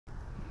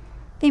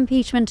The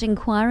impeachment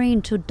inquiry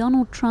into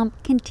Donald Trump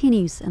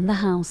continues in the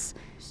House.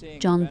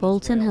 John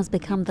Bolton has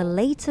become the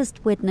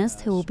latest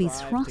witness who will be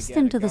thrust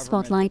into the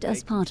spotlight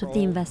as part of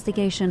the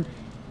investigation.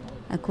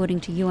 According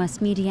to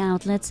U.S. media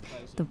outlets,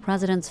 the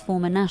president's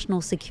former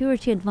national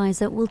security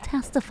advisor will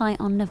testify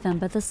on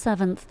November the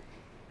 7th.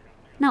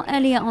 Now,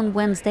 earlier on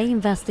Wednesday,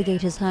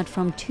 investigators heard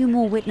from two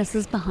more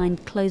witnesses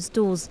behind closed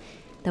doors.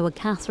 There were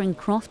Catherine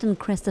Croft and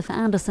Christopher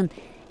Anderson,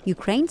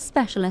 Ukraine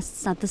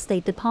specialists at the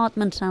State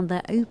Department, and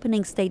their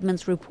opening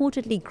statements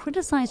reportedly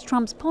criticized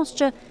Trump's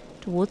posture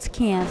towards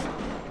Kiev.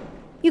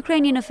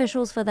 Ukrainian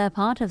officials, for their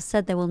part, have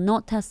said they will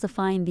not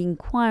testify in the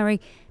inquiry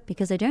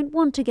because they don't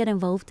want to get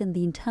involved in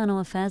the internal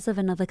affairs of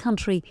another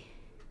country.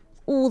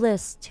 All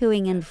this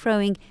toing and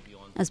froing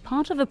as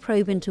part of a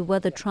probe into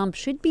whether Trump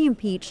should be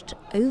impeached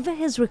over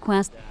his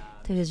request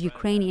to his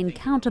Ukrainian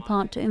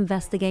counterpart to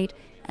investigate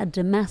a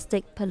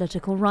domestic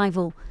political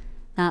rival.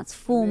 That's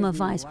former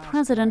Vice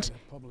President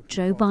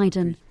Joe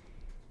Biden.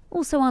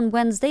 Also on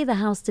Wednesday, the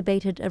House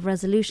debated a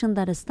resolution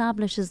that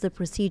establishes the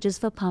procedures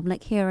for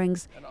public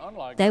hearings.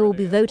 They will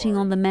be voting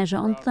on the measure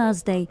on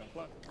Thursday.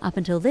 Up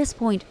until this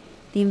point,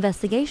 the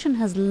investigation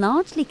has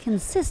largely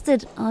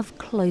consisted of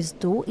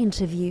closed-door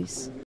interviews.